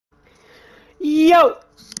Yo!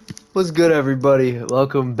 What's good, everybody?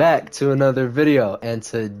 Welcome back to another video, and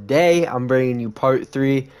today I'm bringing you part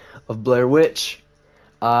 3 of Blair Witch.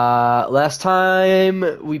 Last time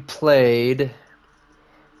we played,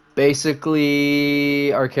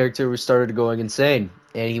 basically our character started going insane,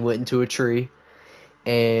 and he went into a tree,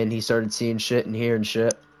 and he started seeing shit and hearing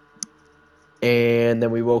shit. And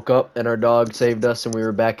then we woke up, and our dog saved us, and we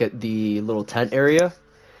were back at the little tent area.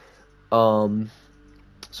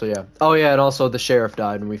 So yeah. Oh yeah, and also the sheriff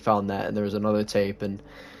died and we found that, and there was another tape and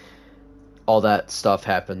all that stuff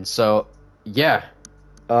happened. So yeah.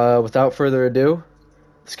 Without further ado,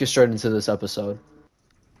 let's get straight into this episode.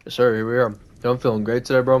 Yes, sir, here we are. I'm feeling great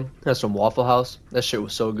today, bro. Had some Waffle House. That shit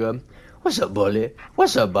was so good. What's up, Bullet?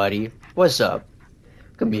 What's up, buddy? What's up?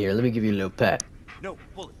 Come here, let me give you a little pet. No,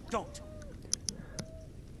 Bullet, don't.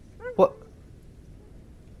 What?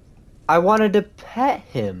 I wanted to pet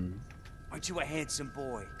him. Aren't you a handsome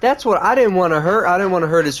boy? That's what I didn't want to hurt. I didn't want to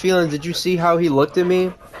hurt his feelings. Did you see how he looked at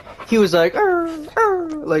me? He was like,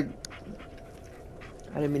 like,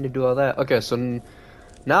 I didn't mean to do all that. Okay, so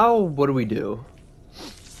now what do?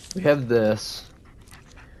 We have this.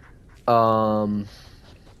 Todd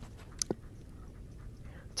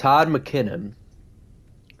McKinnon.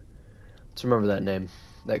 Let's remember that name.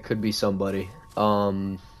 That could be somebody.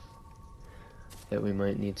 That we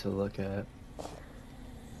might need to look at.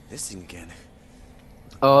 This thing again.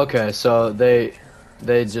 Oh, okay, so they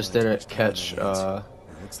just didn't catch,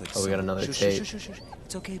 Looks like oh, we got another Shush, tape. Shush.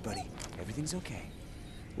 It's okay, buddy. Everything's okay.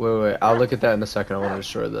 Wait, I'll look at that in a second. I want to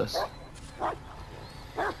destroy this.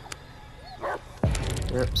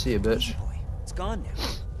 Yep, see you, bitch. Easy, boy. It's gone now.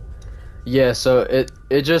 Yeah, so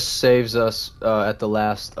it just saves us, at the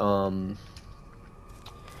last,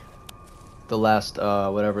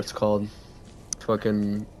 whatever it's called.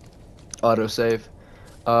 Fucking autosave.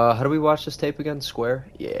 How do we watch this tape again? Square?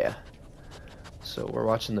 Yeah. So we're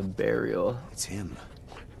watching the burial. It's him.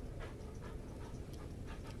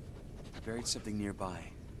 He buried something nearby.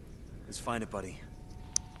 Let's find it, buddy.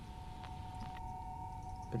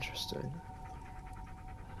 Interesting.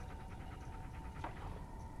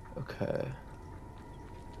 Okay.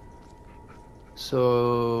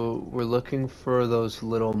 So we're looking for those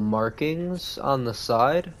little markings on the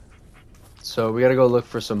side. So we gotta go look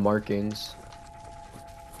for some markings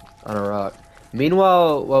on a rock.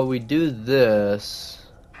 Meanwhile, while we do this,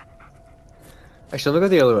 actually, look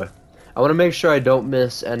at the other way. I want to make sure I don't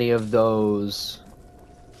miss any of those,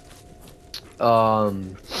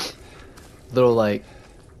 little, like,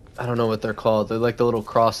 I don't know what they're called. They're like the little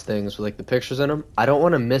cross things with like the pictures in them. I don't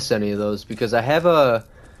want to miss any of those because I have a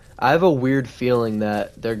weird feeling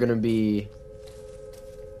that they're gonna be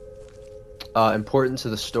important to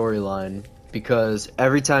the storyline, because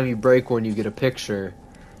every time you break one, you get a picture.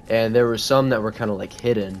 And there were some that were kind of like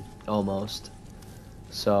hidden, almost.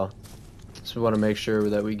 So we want to make sure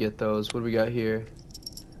that we get those. What do we got here?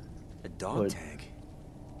 A dog tag?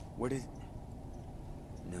 Where did...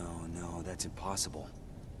 No, that's impossible.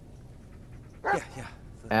 Yeah.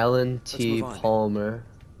 Alan T. Palmer.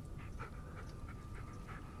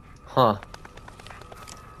 Huh.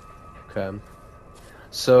 Okay.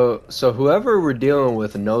 So whoever we're dealing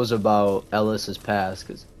with knows about Ellis's past,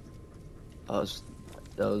 because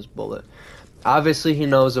that was Bullet. Obviously, he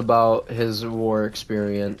knows about his war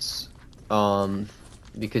experience,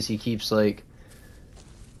 because he keeps like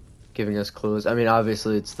giving us clues. I mean,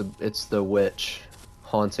 obviously, it's the witch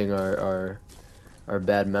haunting our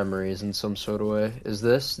bad memories in some sort of way. Is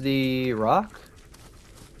this the rock?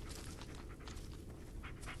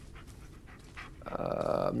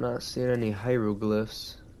 I'm not seeing any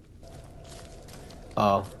hieroglyphs.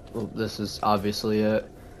 Oh, well, this is obviously it.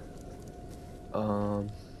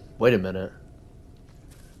 Wait a minute.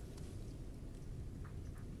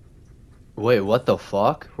 Wait, what the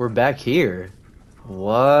fuck? We're back here.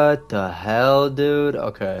 What the hell, dude?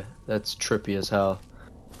 Okay, that's trippy as hell.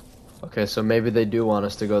 Okay, so maybe they do want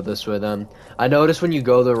us to go this way then. I noticed when you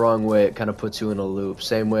go the wrong way, it kind of puts you in a loop.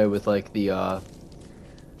 Same way with like the,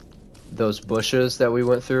 those bushes that we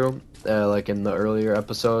went through, like in the earlier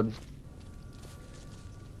episode.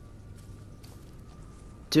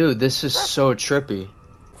 Dude, this is so trippy.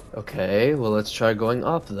 Okay, well, let's try going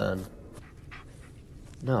up then.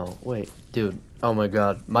 No, wait, dude. Oh my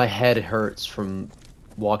god, my head hurts from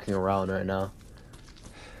walking around right now.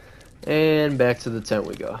 And back to the tent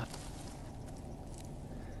we go.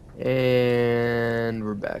 And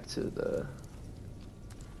we're back to the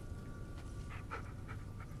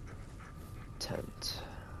tent.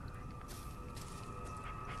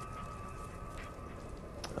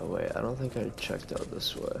 Oh wait, I don't think I checked out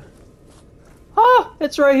this way. Ah!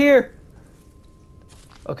 It's right here!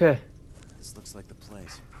 Okay. This looks like the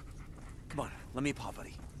place. Come on, let me pop,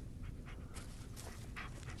 buddy.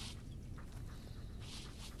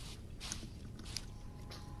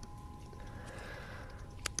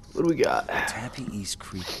 What do we got? Tappy East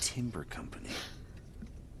Creek Timber Company.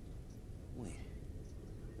 Wait,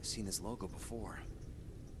 I've seen this logo before.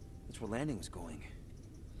 That's where Landing was going.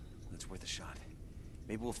 It's worth a shot.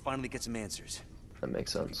 Maybe we'll finally get some answers. That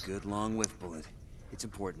makes sense. A good long whiff bullet. It's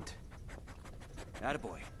important.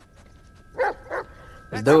 Attaboy.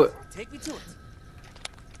 Let's do it. Take me to it.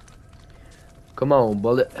 Come on,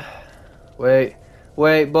 bullet. Wait,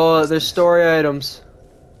 bullet. There's story items.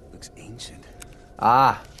 Looks ancient.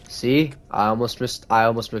 Ah, see? I almost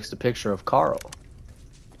mixed a picture of Carl.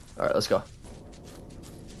 All right, let's go.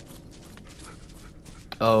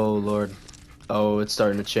 Oh Lord. Oh, it's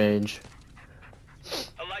starting to change.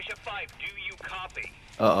 Elijah 5, do you copy?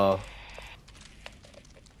 Uh-oh.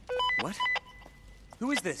 What?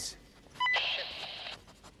 Who is this?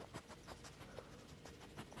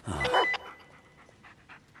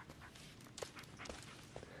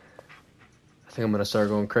 I think I'm gonna start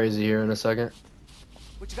going crazy here in a second.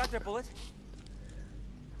 What you got there, Bullet?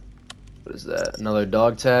 What is that? Another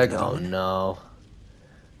dog tag? Oh no.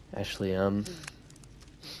 Ashley M.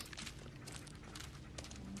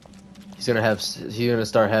 He's gonna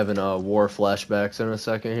start having war flashbacks in a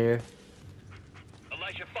second here.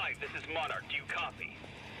 Elijah 5, this is Monarch, do you copy?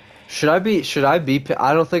 Should I be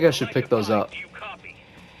I don't think I should pick those up. Do you copy?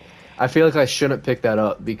 I feel like I shouldn't pick that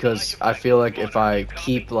up because I feel like if I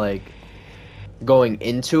keep like going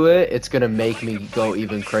into it, it's gonna make me go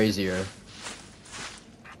even crazier.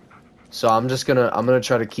 So I'm gonna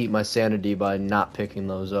try to keep my sanity by not picking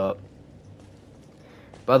those up.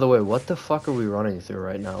 By the way, what the fuck are we running through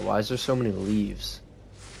right now? Why is there so many leaves?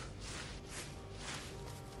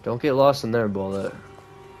 Don't get lost in there, bullet.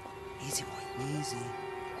 Easy, boy, easy.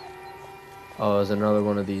 Oh, there's another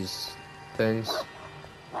one of these things.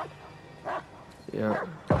 Yeah.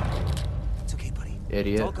 It's okay, buddy.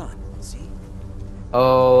 Idiot. It's all gone. See?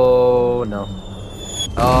 Oh no.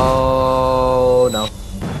 Oh no.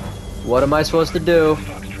 What am I supposed to do?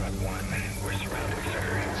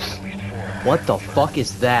 What the fuck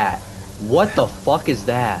is that? What the fuck is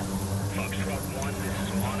that?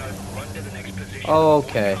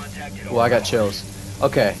 Okay. Well, I got chills.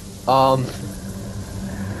 Okay.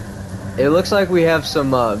 It looks like we have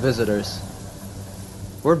some visitors.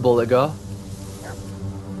 Where'd Bullet go?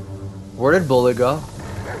 Where did Bullet go?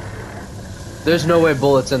 There's no way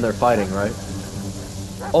Bullet's in there fighting, right?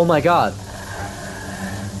 Oh my god.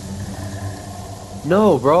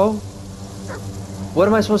 No, bro. What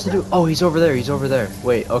am I supposed to do? Oh, he's over there. He's over there.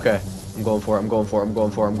 Wait, okay. I'm going for it. I'm going for it. I'm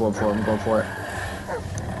going for it. I'm going for it. I'm going for it.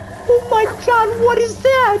 Oh my god, what is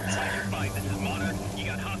that? This is Monarch. You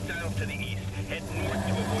got hostiles to the east. Head north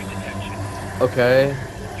to avoid detection. Okay.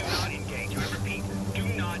 Do not engage. I repeat, do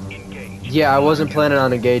not engage. Yeah, I wasn't planning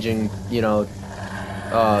on engaging, you know,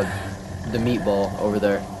 the meatball over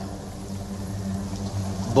there.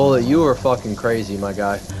 Bullet, you are fucking crazy, my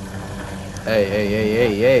guy. Hey, hey, hey,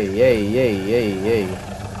 hey, hey, hey, hey, hey, hey.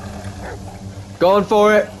 Going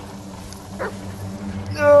for it.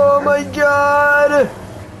 Oh my god.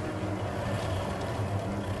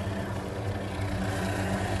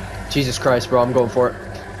 Jesus Christ, bro, I'm going for it.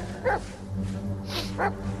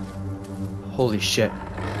 Holy shit.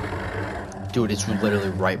 Dude, it's literally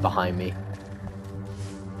right behind me.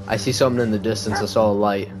 I see something in the distance. I saw a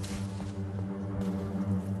light.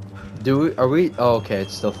 Are we? Oh, okay,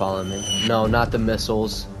 it's still following me. No, not the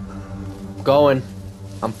missiles. Going.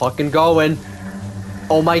 I'm fucking going.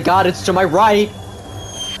 Oh my god, it's to my right.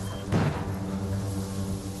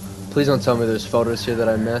 Please don't tell me there's photos here that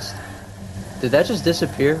I missed. Did that just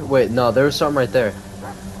disappear? Wait, no, there was something right there.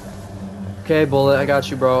 Okay, Bullet, I got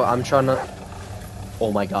you, bro. I'm trying to...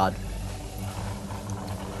 Oh my god.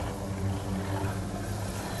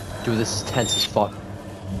 Dude, this is tense as fuck.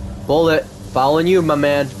 Bullet, following you, my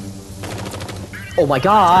man. Oh my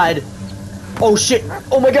god! Oh shit!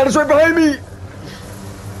 Oh my god, it's right behind me!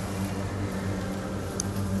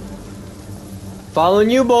 Following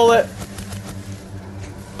you, Bullet!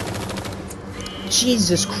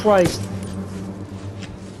 Jesus Christ!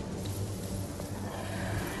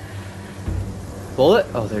 Bullet?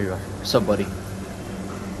 Oh, there you are. What's up, buddy?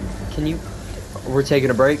 Can you... We're taking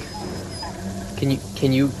a break?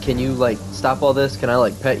 Can you, like, stop all this? Can I,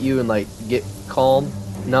 like, pet you and, like, get calm?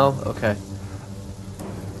 No? Okay.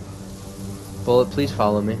 Bullet, please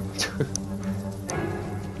follow me.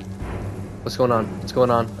 What's going on? What's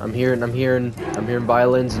going on? I'm hearing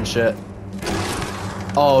violins and shit.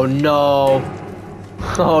 Oh no!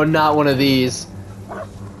 Oh, not one of these.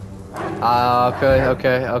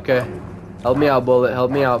 Okay. Help me out, Bullet.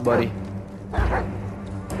 Help me out, buddy.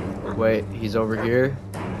 Wait, he's over here.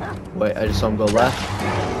 Wait, I just saw him go left.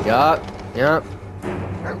 Yup. Yup.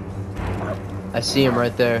 I see him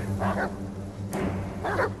right there.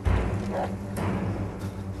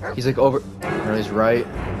 He's like over. No, he's right.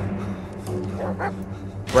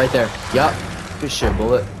 Right there. Yup. Good shit,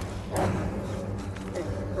 Bullet.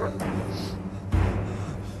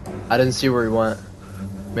 I didn't see where he went.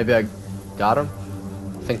 Maybe I got him?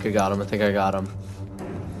 I think I got him. I think I got him.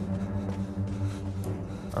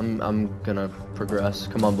 I'm gonna progress.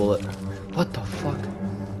 Come on, Bullet. What the fuck?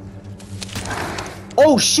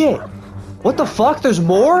 Oh shit! What the fuck? There's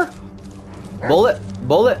more? Bullet,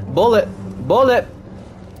 Bullet, Bullet, Bullet!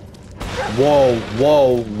 Whoa,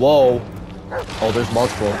 whoa, whoa. Oh, there's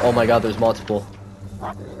multiple. Oh my god, there's multiple.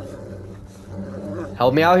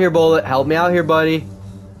 Help me out here, Bullet. Help me out here, buddy.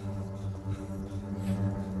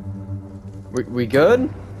 We good?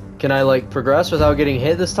 Can I, like, progress without getting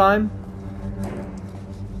hit this time?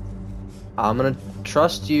 I'm gonna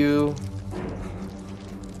trust you.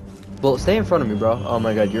 Well, stay in front of me, bro. Oh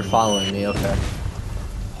my god, you're following me. Okay.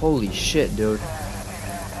 Holy shit, dude.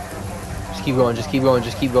 Just keep going, just keep going,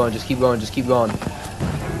 just keep going, just keep going, just keep going.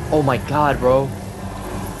 Oh my god, bro.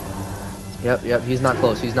 Yep, yep, he's not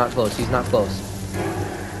close, he's not close, he's not close.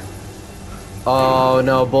 Oh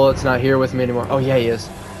no, Bullet's not here with me anymore. Oh yeah, he is.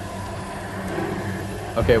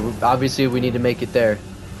 Okay, obviously we need to make it there.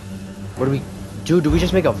 What do we... Dude, do we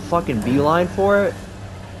just make a fucking beeline for it?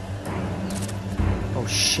 Oh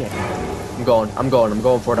shit. I'm going for it, I'm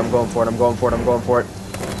going for it, I'm going for it, I'm going for it.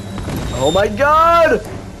 Oh my god!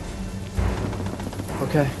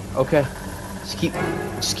 Okay, okay. Just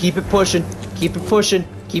keep it pushing. Keep it pushing.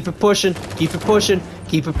 Keep it pushing. Keep it pushing.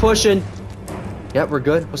 Keep it pushing. Yep, we're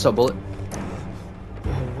good. What's up, Bullet? Oh,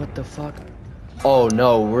 what the fuck? Oh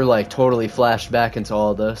no, we're like totally flashed back into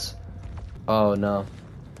all this. Oh no.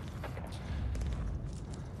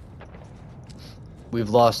 We've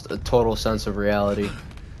lost a total sense of reality.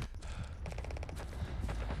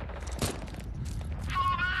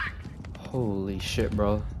 Holy shit,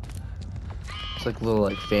 bro. It's like little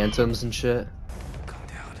like phantoms and shit. Calm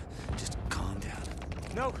down. Just calm down.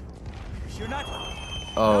 No, you're not.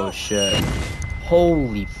 Oh no. Shit.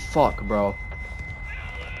 Holy fuck, bro.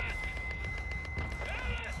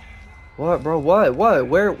 What, bro? What? What?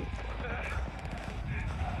 Where?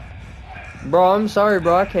 Bro, I'm sorry,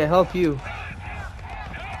 bro. I can't help you.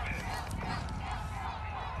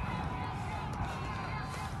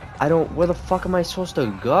 I don't... Where the fuck am I supposed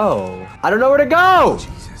to go? I don't know where to go!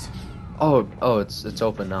 Jesus. Oh, it's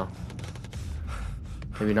open now.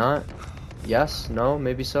 Maybe not? Yes? No?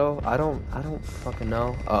 Maybe so? I don't fucking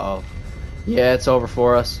know. Uh-oh. Yeah, it's over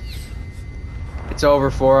for us. It's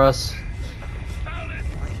over for us.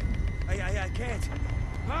 I can't.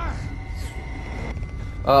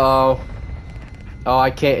 Uh-oh. Oh,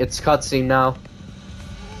 I can't. It's cutscene now.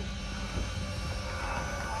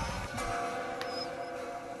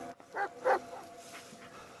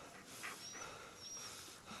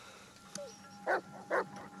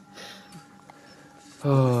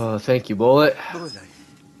 Oh, thank you, Bullet.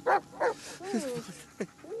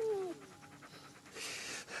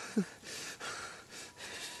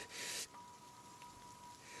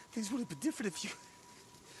 Things would have been different if you...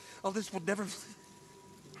 All this would never...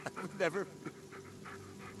 I would never...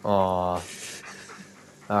 Aw.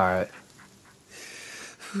 Alright.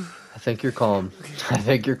 I think you're calm. I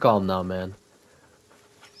think you're calm now, man.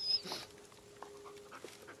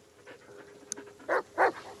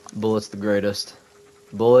 Bullet's the greatest.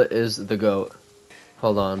 Bullet is the GOAT.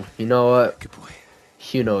 Hold on. You know what? Good boy.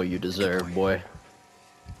 You know what you deserve, boy.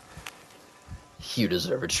 You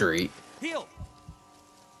deserve a treat. Heal!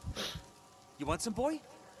 You want some, boy?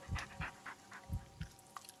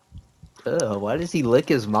 Ugh, why does he lick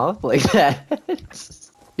his mouth like that?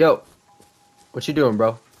 Yo, what you doing,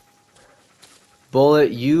 bro?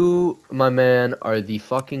 Bullet, you, my man, are the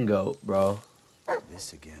fucking GOAT, bro.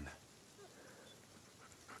 This again.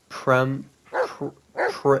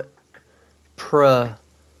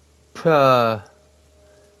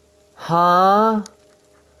 Huh?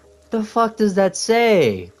 The fuck does that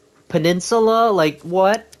say? Peninsula? Like,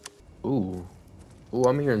 what? Ooh. Ooh,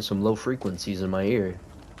 I'm hearing some low frequencies in my ear.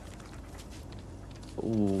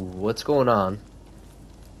 Ooh, what's going on?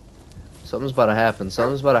 Something's about to happen.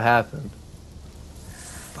 Something's about to happen.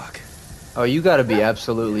 Fuck. Oh, you gotta be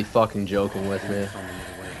absolutely fucking joking with me. Find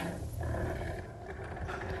another way.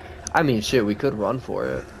 I mean, shit, we could run for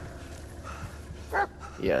it.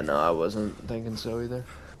 Yeah, no, I wasn't thinking so either.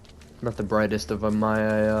 Not the brightest of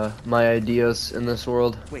my my ideas in this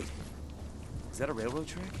world. Wait. Is that a railroad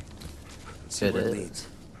track? Let's see It where is. leads.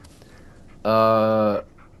 Uh,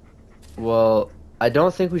 well, I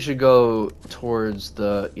don't think we should go towards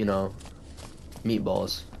the,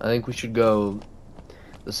 meatballs. I think we should go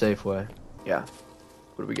the safe way. Yeah.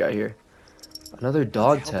 What do we got here? Another How the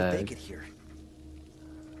dog hell did they tag. get here?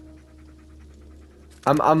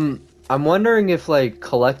 I'm wondering if like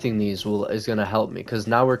collecting these is gonna help me, because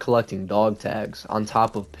now we're collecting dog tags on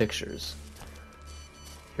top of pictures.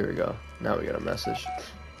 Here we go. Now we got a message.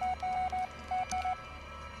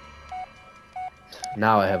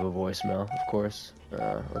 Now I have a voicemail, of course.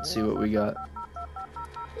 Let's see what we got.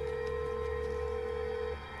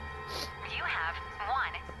 You have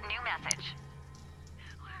one new message.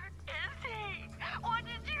 Where is he? What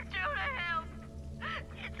did you do to him?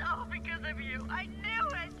 It's all because of you. I knew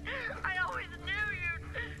it. I always knew you.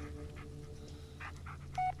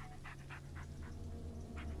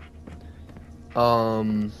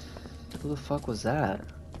 Who the fuck was that?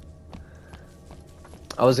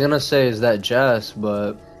 I was gonna say, is that Jess,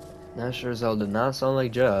 but that sure as hell did not sound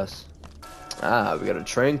like Jess. Ah, we got a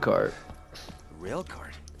train cart. Rail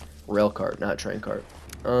cart. Rail cart, not train cart.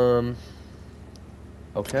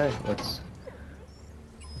 Okay, let's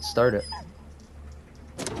start it.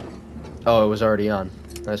 Oh, it was already on.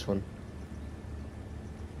 Nice one.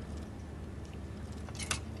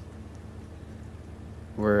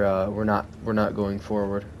 We're not going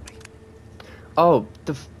forward. Oh,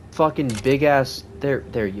 the fucking big ass. There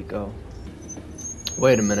you go.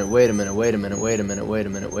 Wait a minute.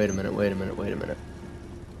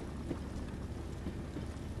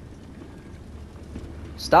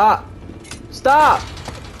 Stop! Stop!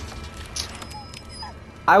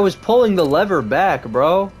 I was pulling the lever back,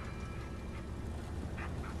 bro.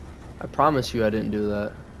 I promise you I didn't do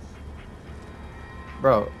that.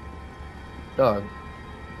 Bro. Dog.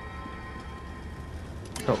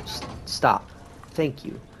 No, stop. Thank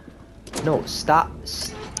you. No, stop.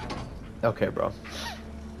 Okay, bro.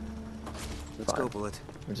 Let's Fine. go, Bullet.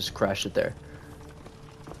 I just crashed it there.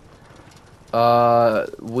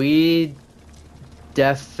 We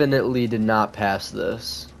definitely did not pass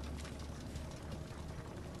this.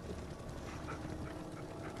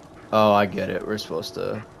 Oh, I get it. We're supposed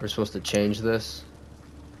to change this.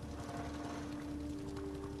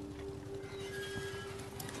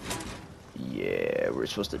 Yeah, we're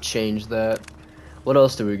supposed to change that. What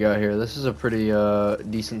else do we got here? This is a pretty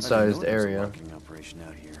decent sized area. Marketing operation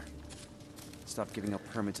out here. Stopped giving out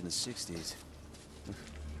permits in the 60s.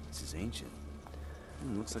 This is ancient.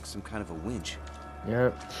 Looks like some kind of a winch.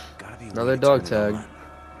 Yeah. Gotta be a way Another to dog turn it tag.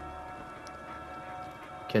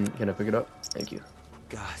 on. Can I pick it up? Thank you.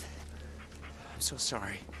 God, I'm so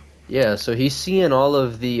sorry. Yeah, so he's seeing all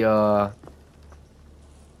of the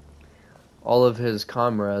all of his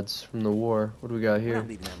comrades from the war. What do we got We're here? not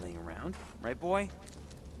leaving that laying around, right, boy?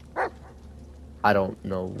 I don't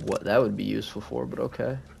know what that would be useful for, but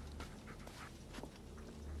okay.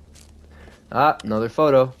 Ah, another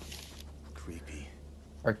photo. Creepy.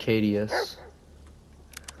 Arcadius.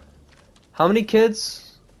 How many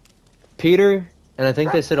kids? Peter, and I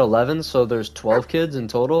think they said 11, so there's 12 kids in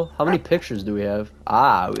total. How many pictures do we have?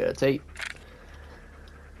 Ah, we got a tape.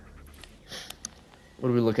 What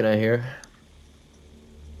are we looking at here?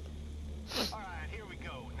 Alright, here we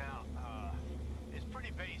go. Now, it's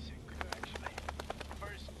pretty basic, actually.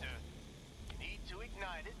 First, you need to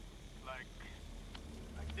ignite it,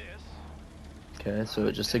 like this. Okay, so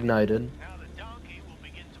it just ignited. Now the donkey will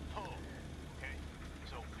begin to pull, okay?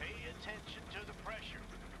 So pay attention to the pressure.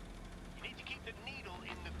 You need to keep the needle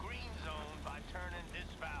in the green zone by turning this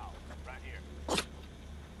valve right here.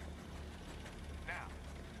 Now,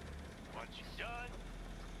 once you're done,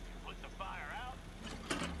 you put the fire out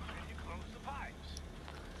and you close the pipes.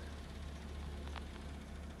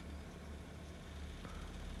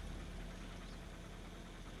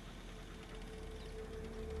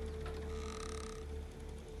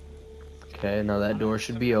 Okay, now that door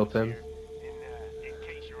should be open. In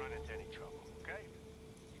case you run into any trouble, okay?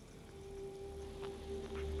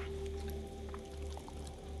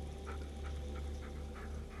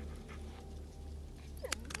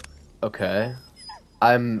 Okay.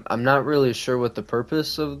 I'm not really sure what the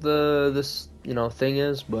purpose of this thing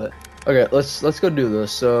is, but okay, let's go do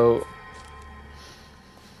this. So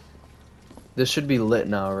this should be lit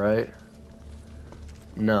now, right?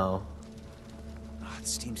 No. Ah, the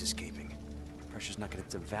steam's escaping. Pressure's not gonna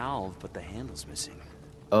hit the valve, but the handle's missing.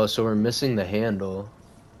 Oh, so we're missing the handle.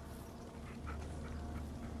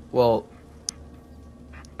 Well,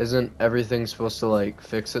 isn't everything supposed to like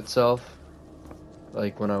fix itself?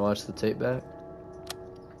 Like when I watch the tape back?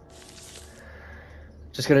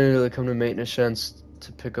 Just gonna need to come to maintenance sheds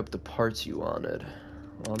to pick up the parts you wanted.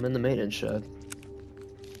 Well, I'm in the maintenance shed.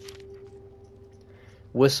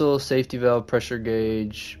 Whistle, safety valve, pressure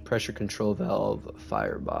gauge, pressure control valve,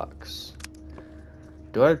 firebox.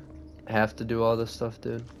 Do I have to do all this stuff,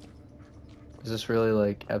 dude? Is this really,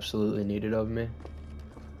 like, absolutely needed of me?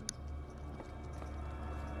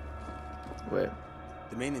 Wait.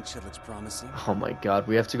 The maintenance shed looks promising. Oh my god,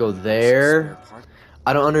 we have to go Some there? spare parts.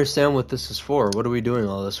 I don't understand what this is for. What are we doing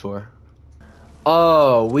all this for?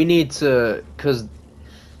 Oh, we need to... Cause...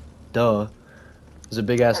 Duh. There's a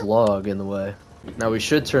big-ass log in the way. Now we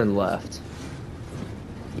should turn left.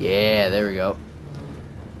 Yeah, there we go.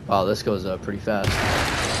 Wow, this goes up pretty fast.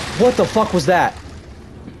 What the fuck was that?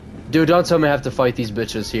 Dude, don't tell me I have to fight these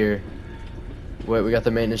bitches here. Wait, we got the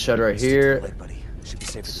maintenance shed right here. Light, buddy. Should be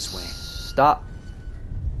safer this way. Stop.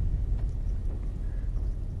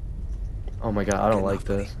 Oh my god, I don't like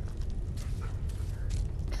this.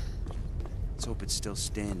 Let's hope it's still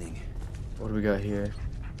standing. What do we got here?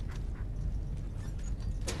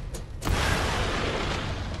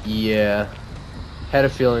 Yeah. Had a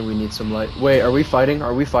feeling we need some light. Wait, are we fighting?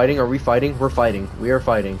 Are we fighting? Are we fighting? We're fighting. We are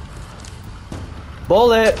fighting.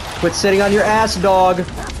 Bullet! Quit sitting on your ass, dog!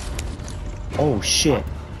 Oh, shit.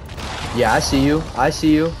 Yeah, I see you. I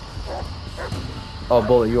see you. Oh,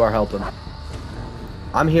 Bullet, you are helping.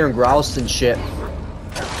 I'm hearing growls and shit.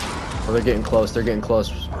 Oh, they're getting close. They're getting close.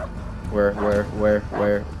 Where?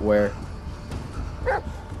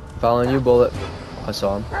 Following you, Bullet. I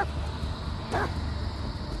saw him.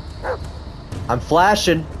 I'm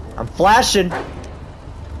flashing. I'm flashing.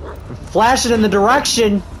 I'm flashing in the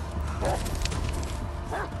direction.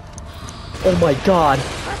 Oh my god.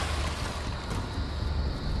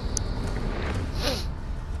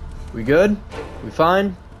 We good? We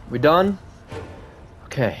fine? We done?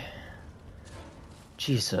 Okay.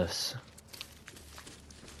 Jesus.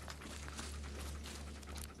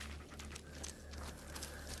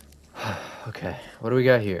 Okay, what do we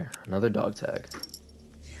got here? Another dog tag.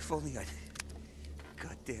 If only I...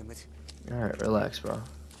 God damn it. Alright, relax, bro.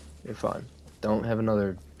 You're fine. Don't have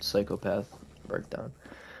another psychopath breakdown.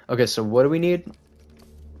 Okay, so what do we need?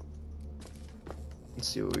 Let's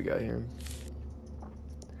see what we got here.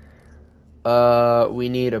 We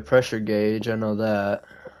need a pressure gauge, I know that.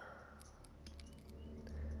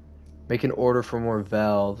 Make an order for more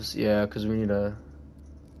valves. Yeah, because we need a...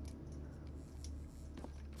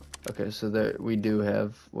 Okay, so there we do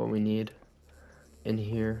have what we need in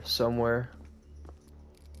here somewhere.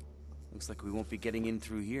 Looks like we won't be getting in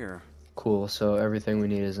through here. Cool, so everything we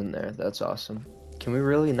need is in there. That's awesome. Can we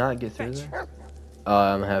really not get through there?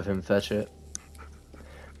 I'm gonna have him fetch it.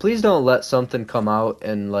 Please don't let something come out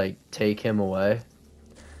and, like, take him away.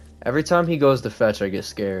 Every time he goes to fetch, I get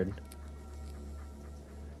scared.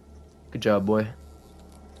 Good job, boy.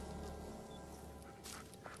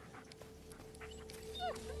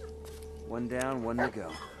 One down, one to go.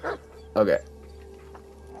 Okay.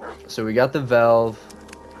 So we got the valve.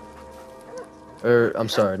 Or, I'm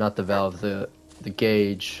sorry, not the valve, the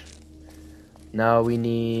gauge. Now we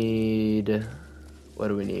need... What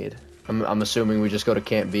do we need? I'm assuming we just go to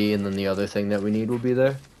Camp B and then the other thing that we need will be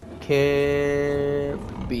there. Camp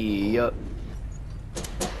B, yup.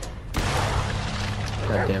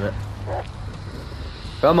 God damn it.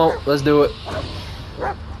 Come on, let's do it.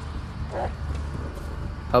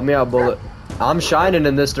 Help me out, Bullet. I'm shining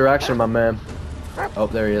in this direction, my man. Oh,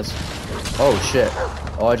 there he is. Oh, shit.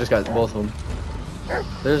 Oh, I just got both of them.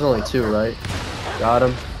 There's only two, right? Got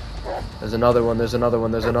him. There's another one, there's another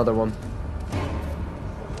one, there's another one.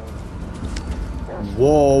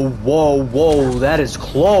 Whoa, whoa, whoa, that is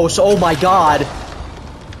close. Oh my god.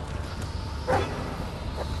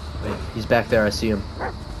 Wait, he's back there, I see him.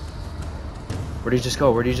 Where'd he just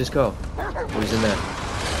go? Where'd he just go? Oh, he's in there.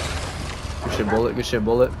 Good shit, Bullet, good shit,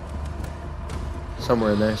 Bullet.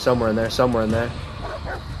 Somewhere in there, somewhere in there, somewhere in there.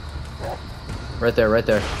 Right there, right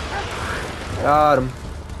there. Got him.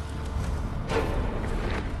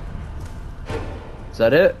 Is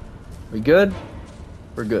that it? We good?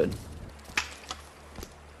 We're good.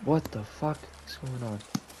 What the fuck is going on?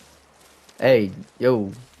 Hey,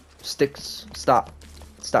 yo, sticks, stop.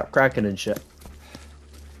 Stop cracking and shit.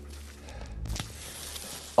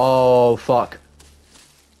 Oh, fuck.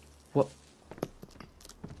 What?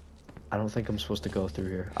 I don't think I'm supposed to go through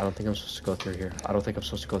here. I don't think I'm supposed to go through here. I don't think I'm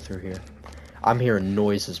supposed to go through here. I'm hearing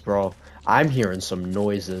noises, bro. I'm hearing some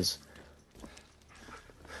noises.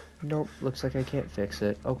 Nope, looks like I can't fix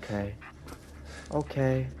it. Okay.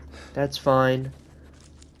 Okay, that's fine.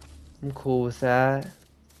 I'm cool with that.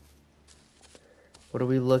 What are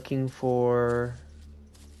we looking for?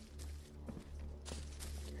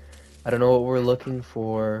 I don't know what we're looking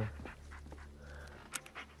for.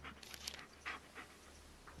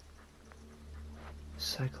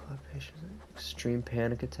 Cyclopation, extreme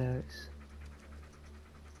panic attacks.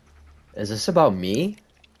 Is this about me?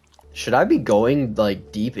 Should I be going,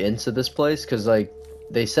 like, deep into this place? Because, like,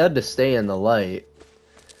 they said to stay in the light.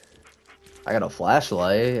 I got a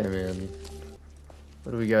flashlight. I mean,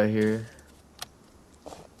 what do we got here?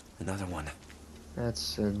 Another one.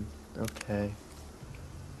 That's an... okay.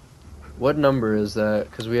 What number is that?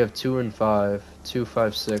 Because we have 2 and 5. 2,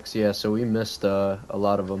 5, 6. Yeah, so we missed a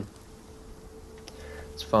lot of them.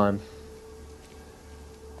 It's fine.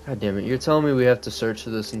 God damn it. You're telling me we have to search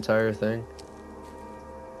this entire thing?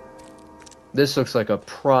 This looks like a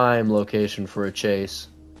prime location for a chase.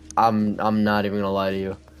 I'm not even gonna lie to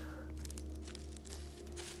you.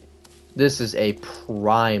 This is a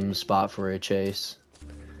prime spot for a chase.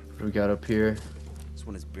 What do we got up here? This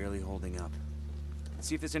one is barely holding up. Let's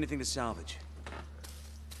see if there's anything to salvage.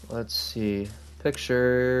 Let's see.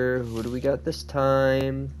 Picture. Who do we got this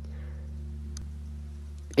time?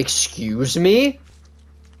 Excuse me?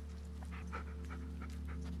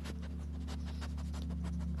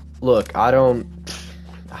 Look, I don't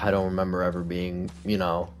remember ever being, you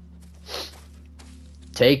know,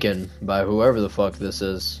 taken by whoever the fuck this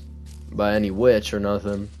is. By any witch or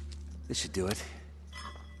nothing. This should do it.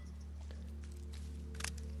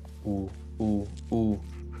 Ooh, ooh, ooh.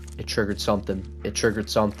 It triggered something. It triggered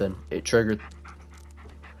something. It triggered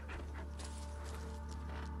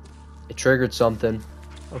something.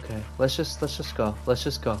 Okay, let's just go. Let's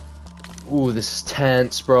just go. Ooh, this is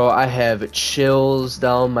tense, bro. I have chills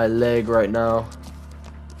down my leg right now.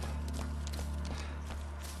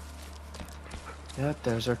 Yep,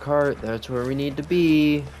 there's our cart. That's where we need to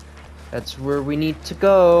be. That's where we need to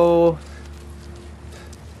go.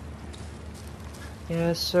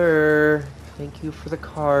 Yes, sir. Thank you for the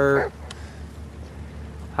cart.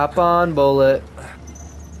 Hop on, Bullet.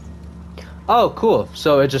 Oh, cool.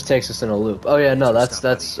 So it just takes us in a loop. Oh yeah, no,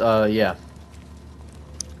 that's yeah.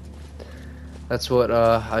 That's what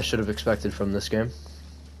I should have expected from this game.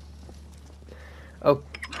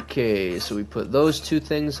 Okay, so we put those 2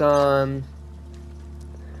 things on.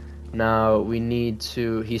 Now we need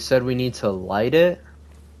to, he said we need to light it.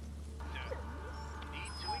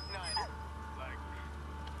 Need to ignite it, like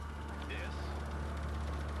this.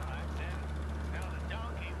 Alright, then now the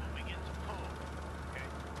donkey will begin to pull. Okay?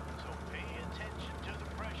 So pay attention to the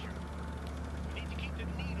pressure. You need to keep the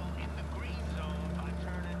needle in the green zone by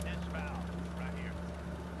turning this valve right here.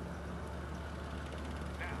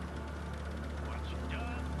 Now, once you're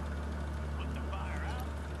done, put the fire out.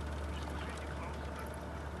 Just really close to the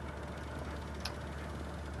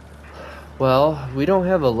Well, we don't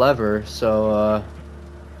have a lever, so,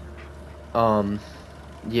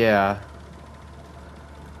 yeah.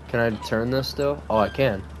 Can I turn this still? Oh, I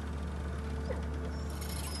can.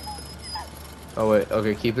 Oh, wait,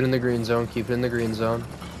 okay, keep it in the green zone, keep it in the green zone.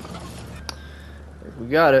 We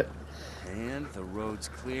got it. And the road's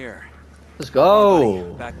clear. Let's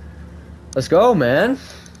go! Back. Let's go, man!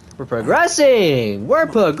 We're progressing! We're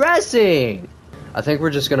progressing! I think we're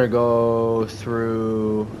just gonna go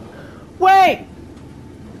through... Wait!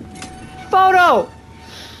 Photo!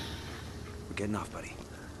 We're getting off, buddy.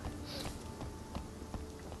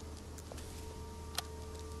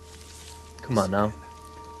 Come on now.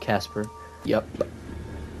 Casper. Yep.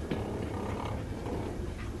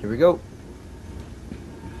 Here we go.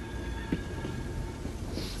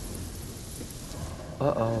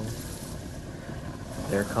 Uh-oh.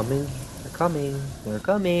 They're coming. They're coming. They're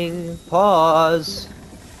coming. Pause.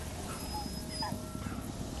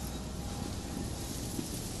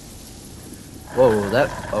 Whoa,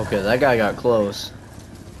 that guy got close.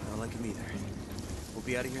 I don't like him either. We'll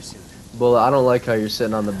be out of here soon. Bullet, I don't like how you're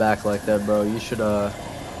sitting on the back like that, bro. You should, Okay,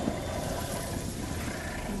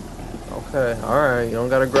 alright. You don't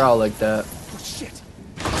gotta growl like that. Oh, shit.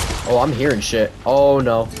 Oh, I'm hearing shit. Oh,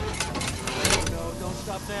 no. No, don't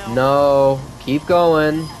stop now. No. Keep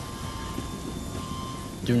going.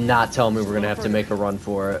 Do not tell me we're gonna have to make a run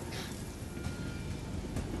for it.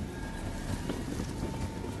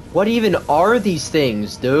 What even are these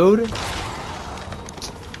things, dude?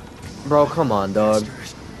 Bro, come on, dog.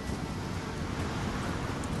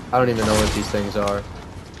 I don't even know what these things are.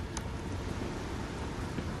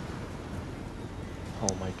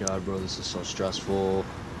 Oh my god, bro, this is so stressful.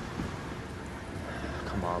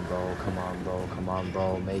 Come on, bro, come on, bro, come on,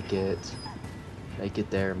 bro, make it. Make it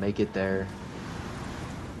there, make it there.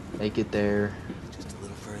 Make it there. Just a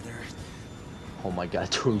little further. Oh my god,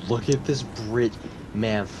 dude, look at this bridge.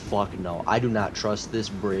 Man, fuck no. I do not trust this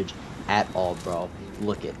bridge at all, bro.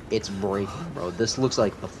 Look it. It's breaking, bro. This looks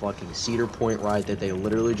like the fucking Cedar Point ride that they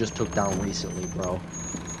literally just took down recently, bro.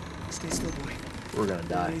 Stay still, boy. We're gonna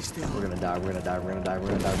die. We're gonna die. We're gonna die. We're gonna die. We're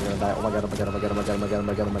gonna die. We're gonna die. Oh my god. Oh my god. Oh my god. Oh my god. Oh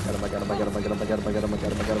my god. Oh my god. Oh my god. Oh my god. Oh my god. Oh my god. Oh my god. Oh my god. Oh my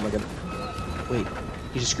god. Oh my god. Oh my god. Wait.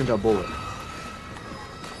 He just screamed out bullet.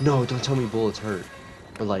 No, don't tell me bullets hurt.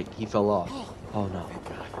 Or like he fell off. Oh no.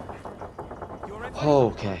 Oh,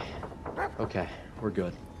 okay. Okay. We're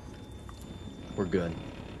good. We're good.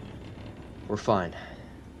 We're fine.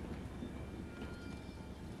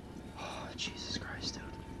 Oh, Jesus Christ,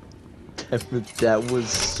 dude. That was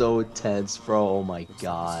so tense, bro. Oh my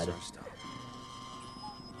god.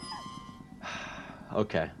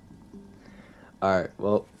 Okay. Alright,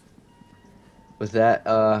 well. With that,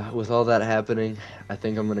 with all that happening, I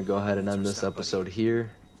think I'm gonna go ahead and end this episode here.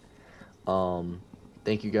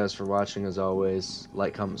 Thank you guys for watching as always.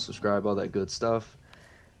 Like, comment, subscribe, all that good stuff.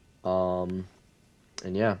 And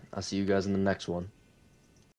yeah, I'll see you guys in the next one.